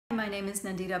my name is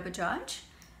Nandita Bajaj.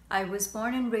 I was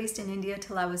born and raised in India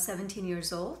till I was 17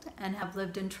 years old and have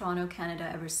lived in Toronto, Canada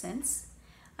ever since.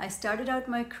 I started out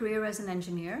my career as an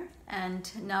engineer and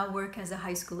now work as a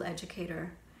high school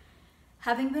educator.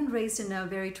 Having been raised in a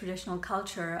very traditional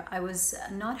culture, I was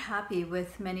not happy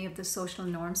with many of the social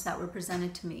norms that were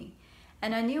presented to me.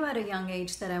 And I knew at a young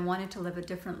age that I wanted to live a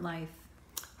different life.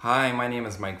 Hi, my name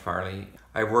is Mike Farley.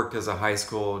 I've worked as a high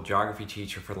school geography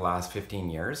teacher for the last 15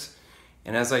 years.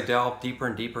 And as I delve deeper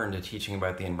and deeper into teaching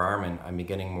about the environment, I'm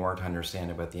beginning more to understand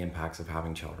about the impacts of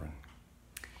having children.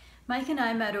 Mike and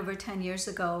I met over 10 years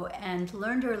ago and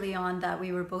learned early on that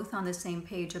we were both on the same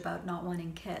page about not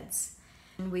wanting kids.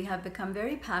 And we have become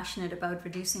very passionate about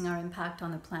reducing our impact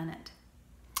on the planet.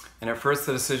 And at first,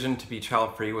 the decision to be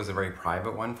child-free was a very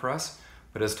private one for us.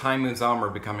 But as time moves on, we're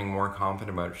becoming more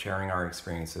confident about sharing our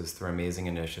experiences through amazing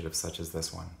initiatives such as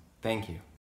this one. Thank you.